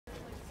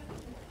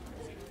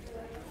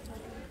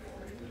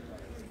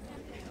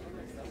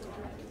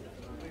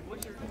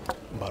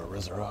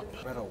rizz her up.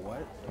 About a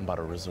what? I'm about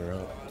to rizz her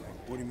up.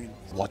 What do you mean?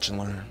 Watch and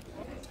learn.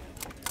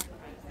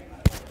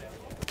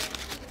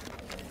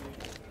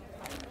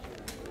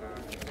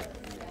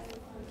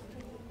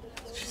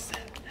 She said,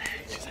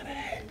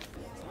 hey.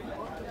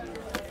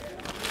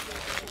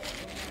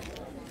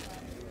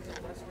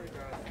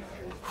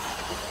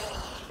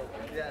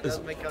 Yeah, it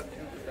doesn't make up too.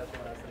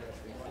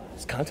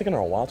 It's kind of taking her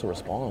a while to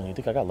respond. You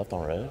think I got left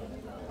on red?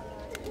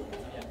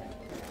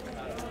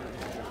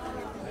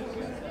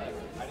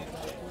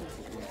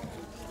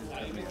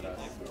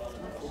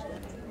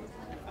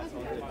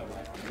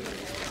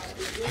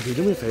 Hey, can you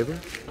do me a favor?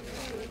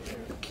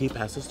 Can you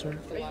pass this to her?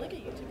 Are you like a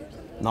YouTuber or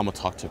something? No, I'm a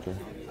talk ticker.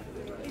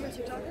 You're a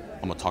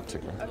TikToker? I'm a talk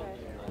ticker. Okay.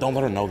 Don't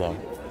let her know though.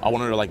 I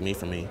want her to like me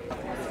for me.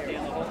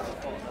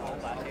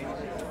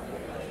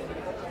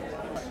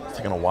 It's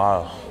taking a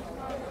while.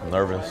 I'm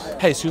nervous.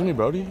 Hey, excuse me,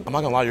 Brody. I'm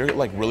not gonna lie, you're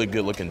like really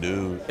good looking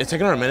dude. It's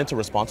taking her a minute to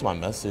respond to my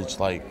message.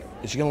 Like,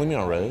 is she gonna leave me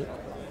on red?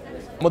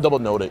 I'm gonna double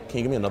note it. Can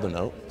you give me another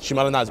note? She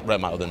might have not read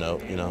my other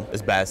note, you know?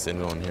 It's bad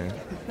signal in here.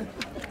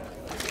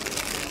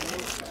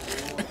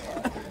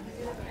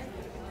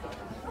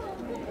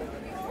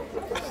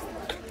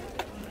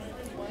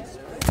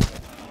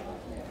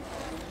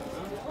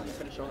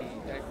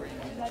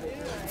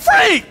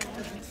 Freak!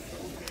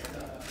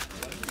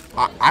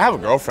 I have a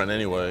girlfriend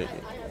anyway.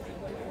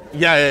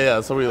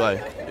 Yeah. So we like,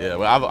 yeah,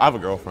 well, I have a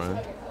girlfriend.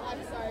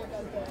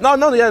 No,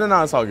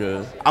 it's all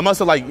good. I must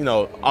have like, you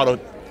know,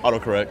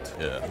 autocorrect.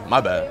 Yeah, my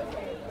bad.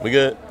 We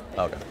good?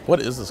 Okay. What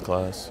is this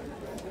class?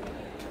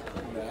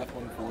 Math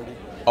 140.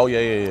 Oh,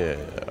 yeah.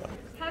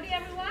 Howdy,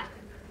 everyone.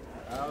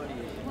 Howdy.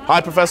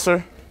 Hi,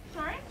 Professor.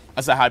 Sorry?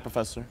 I said hi,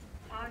 Professor.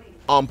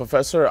 Howdy.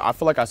 Professor, I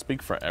feel like I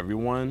speak for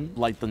everyone.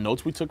 Like the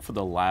notes we took for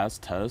the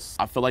last test,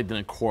 I feel like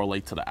didn't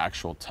correlate to the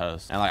actual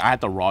test. And like I had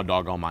to raw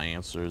dog all my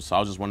answers. So I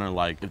was just wondering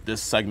like if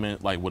this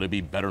segment, like would it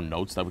be better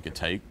notes that we could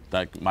take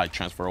that might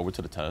transfer over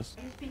to the test?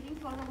 Are you speaking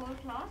for the whole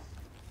class?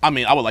 I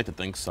mean, I would like to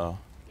think so.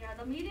 Yeah,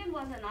 the median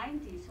was a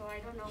 90, so I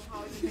don't know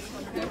how you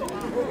think of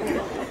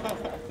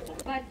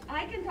that. But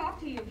I can talk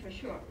to you for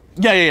sure.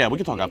 Yeah, we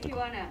can talk after. If you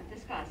want to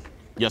discuss.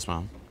 Yes,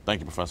 ma'am. Thank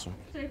you, Professor.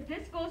 So if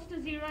this goes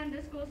to 0 and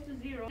this goes to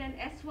 0, then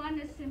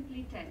S1 is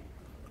simply 10.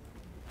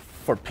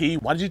 For P,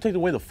 why did you take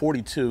away the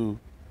 42?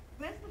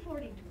 Where's the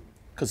 42?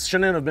 Because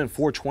shouldn't it have been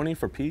 420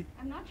 for P?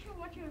 I'm not sure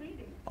what you're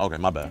reading. Okay,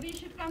 my bad. Maybe you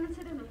should come and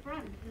sit in the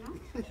front, you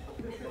know?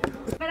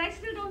 But I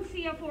still don't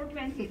see a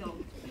 420 though.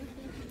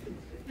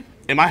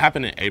 It might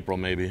happen in April,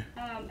 maybe.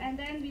 And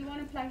then we want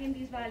to plug in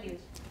these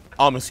values.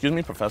 Excuse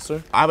me,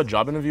 Professor. I have a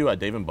job interview at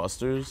Dave &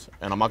 Buster's,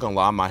 and I'm not gonna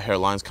lie, my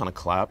hairline's kind of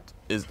clapped.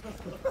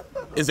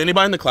 Is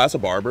anybody in the class a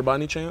barber by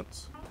any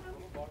chance?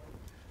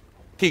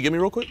 Can you get me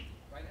real quick?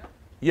 Right now?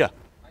 Yeah.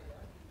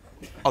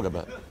 I'll get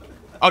back.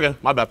 Okay,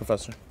 my bad,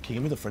 Professor. Can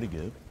you give me the Freddie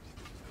Gibb?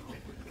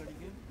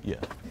 Yeah.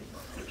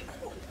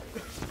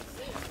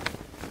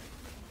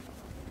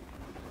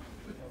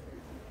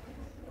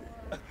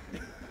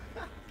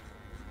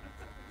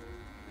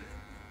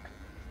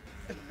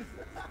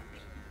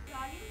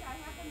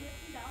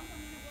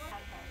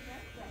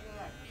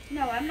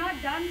 No, I'm not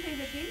done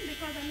pivoting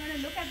because I'm going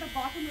to look at the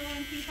bottom row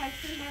and see if I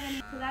still have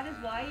any. So that is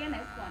Y and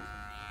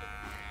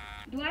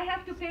S1. Do I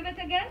have to pivot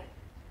again?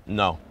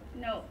 No.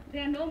 No.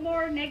 There are no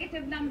more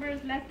negative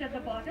numbers left at the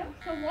bottom.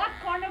 So what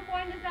corner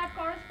point does that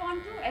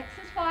correspond to? X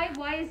is 5,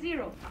 Y is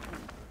 0.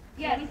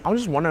 Yes. I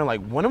was just wondering,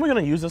 like, when are we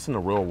going to use this in the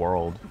real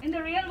world? In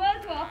the real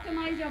world to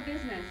optimize your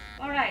business.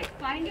 All right.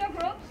 Find your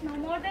groups, no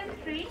more than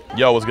 3.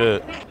 Yo, what's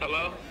good?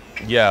 Hello?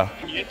 Yeah.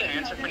 Can you get the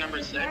answer for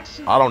number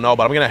 6? I don't know,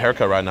 but I'm getting a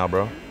haircut right now,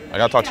 bro. I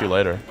gotta talk to you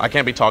later. I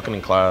can't be talking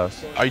in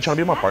class. Are you trying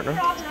to be my partner?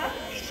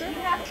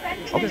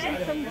 Okay.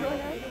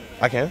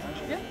 I can?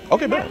 Yeah.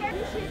 Okay, bet.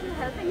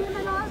 Helping him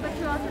and all, but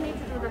you also need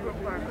to do the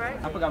group work, right?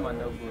 I forgot my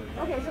notebook.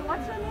 Okay, so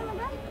what's your name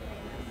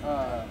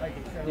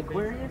again?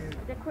 Aquarius?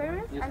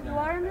 Aquarius? Yes, And you ma'am.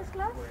 are in this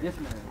class? Yes,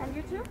 ma'am. And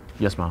you too?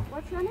 Yes, ma'am.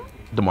 What's your name?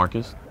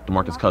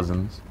 DeMarcus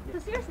Cousins. So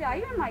seriously, are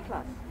you in my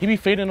class? He be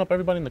fading up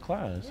everybody in the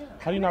class.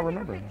 How do you not Where's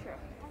your remember?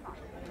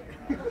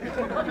 picture?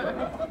 Hold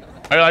on.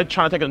 Are you like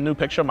trying to take a new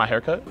picture of my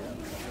haircut?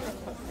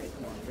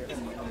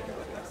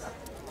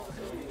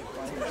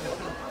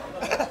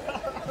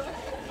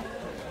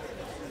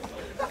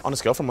 On a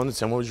scale from 1 to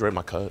 10, what would you rate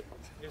my cut?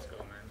 Just go,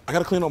 man. I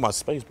gotta clean up my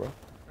space, bro.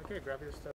 Okay, grab your stuff.